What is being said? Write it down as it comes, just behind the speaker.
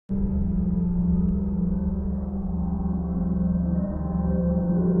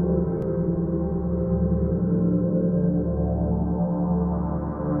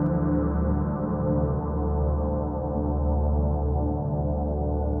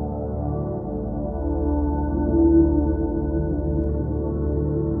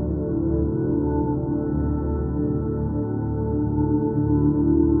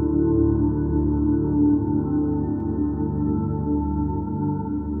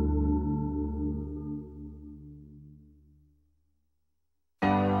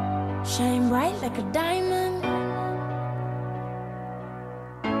Shine bright like a diamond.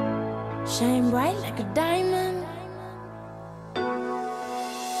 Shine bright like a diamond.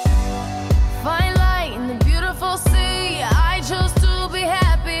 Fine light in the beautiful sea. I chose to be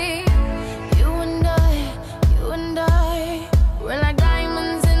happy. You and I, we're like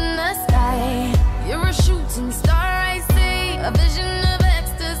diamonds in the sky. You're a shooting star, I see, a vision of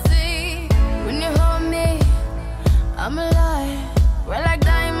ecstasy. When you hold me, I'm alive. We're like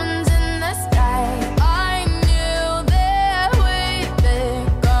diamonds in the sky. I knew that we'd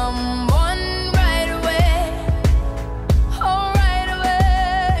become one right away. Oh, right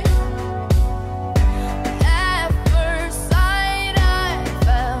away. At first sight, I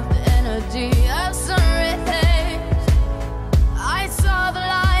felt the energy of sun rays. I saw the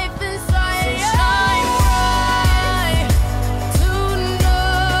life inside you. Shine bright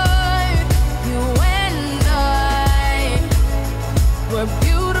tonight. You and I, we're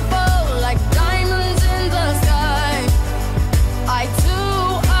beautiful like diamonds in the sky. Eye to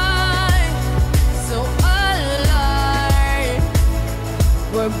eye, so alive.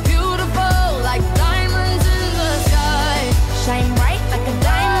 We're beautiful like diamonds in the sky. Shine bright like a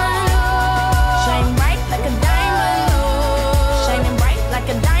diamond. Shine bright like a diamond. Shining bright like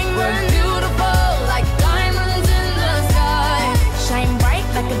a diamond. We're beautiful like diamonds in the sky. Shine bright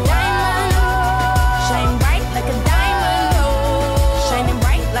like a diamond. Shine bright like a diamond. Shining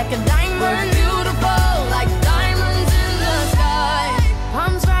bright like a diamond. We're beautiful like diamonds in the sky.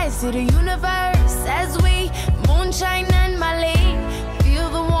 Palms rise to the universe as we moonshine and Mali. Feel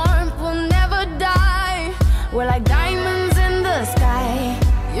the warmth, we'll never die. We're like diamonds in the sky.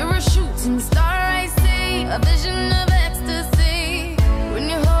 You're a shooting star, I see, a vision of ecstasy. When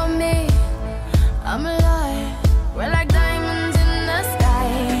you hold me, I'm alive. We're like diamonds in the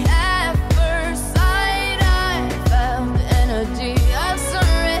sky. At first sight, I felt the energy of sun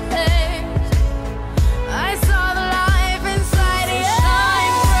rays. I saw the life inside you.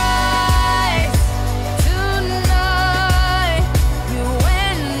 Shine bright tonight. You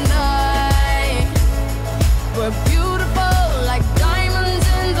and I, we're beautiful like diamonds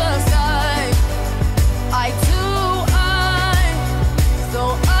in the sky. Eye to eye, so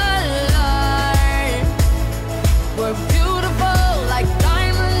alive. We're beautiful like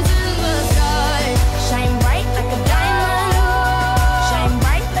diamonds in the sky. Shine bright like a diamond. Shine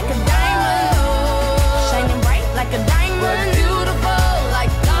bright like a diamond. Shining bright like a diamond. We're beautiful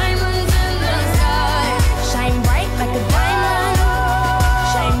like diamonds in the sky. Shine bright like a diamond.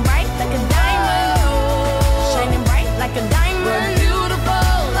 Shine bright like a diamond. Shining bright like a diamond. We're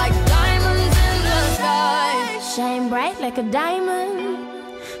beautiful like diamonds in the sky. Shine bright like a diamond.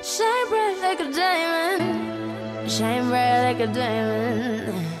 Shine bright like a diamond. Shine bright like a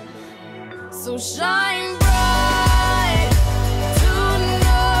diamond. So shine bright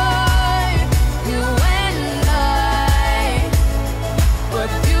tonight. You and I,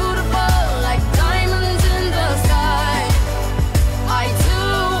 we're beautiful like diamonds in the sky. Eye to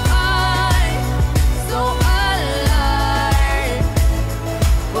eye, so alive.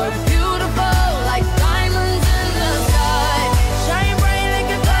 We're beautiful like diamonds in the sky. Shine bright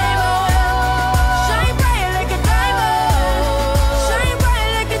like a diamond. Shine bright like a diamond. Shine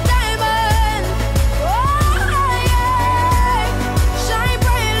bright like a diamond. Oh yeah. Shine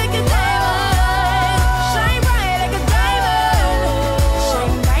bright like a diamond. Shine bright like a diamond.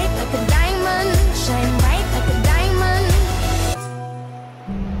 Shine bright like a diamond. Shine bright like a diamond.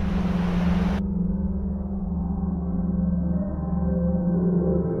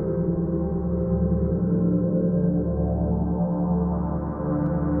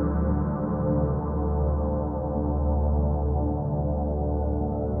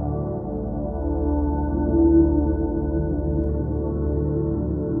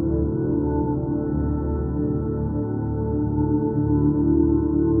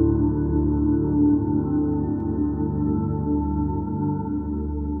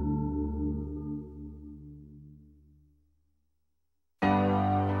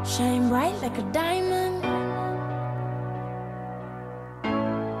 Shine bright like a diamond.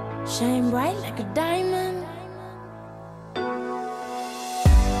 Shine bright like a diamond.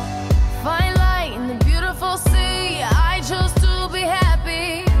 Fine light in the beautiful sea. I chose to be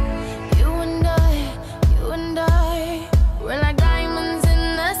happy. You and I, we're like diamonds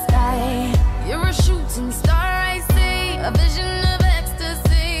in the sky. You're a shooting star, I see, a vision of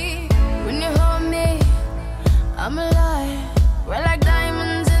ecstasy. When you hold me, I'm alive. We're like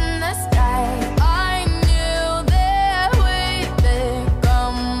diamonds in the sky. I knew that we'd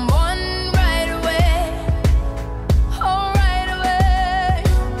become one right away. Oh, right away.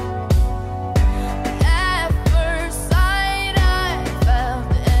 At first sight, I felt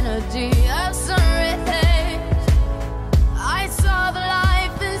the energy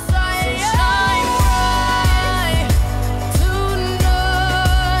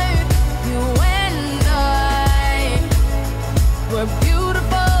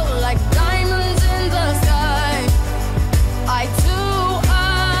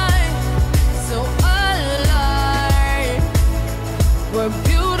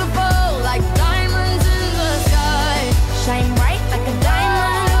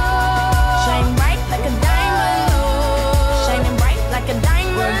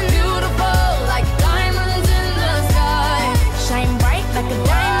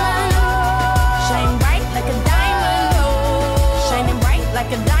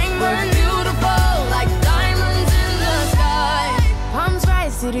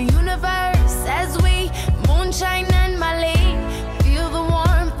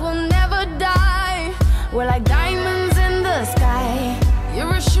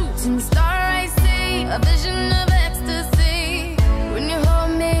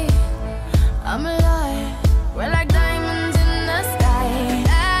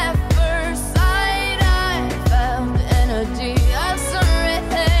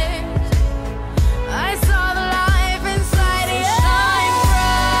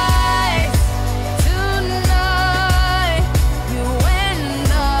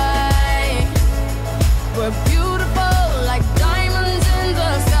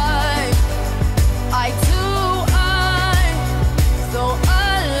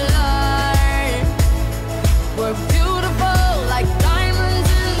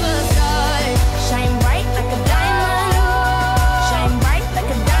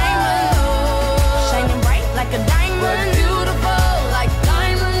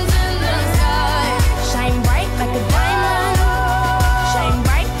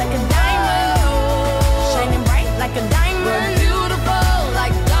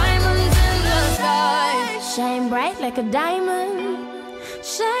like a diamond.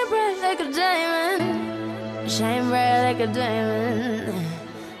 Shine bright like a diamond. Shine bright like a diamond.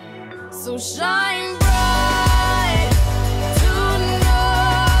 So shine bright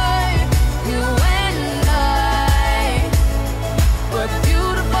tonight. You and I, we're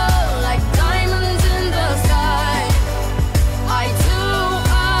beautiful like diamonds in the sky. Eye to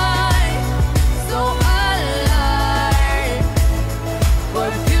eye, so alive.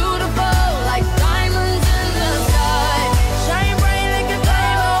 We're beautiful like diamonds in the sky. Shine bright like a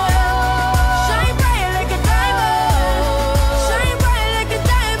diamond. Shine bright like a diamond. Shine bright like a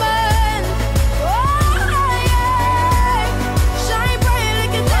diamond. Oh yeah. Shine bright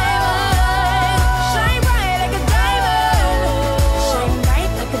like a diamond. Shine bright like a diamond. Shine bright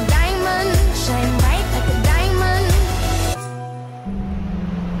like a diamond. Shine bright like a diamond.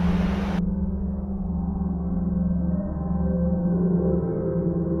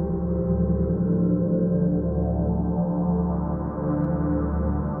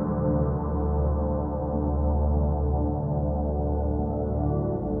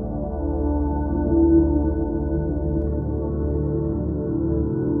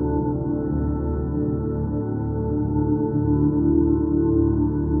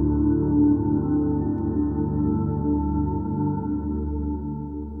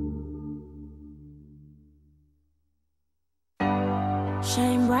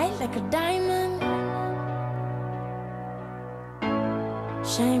 Shine bright like a diamond.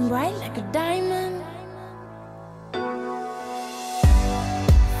 Shine bright like a diamond.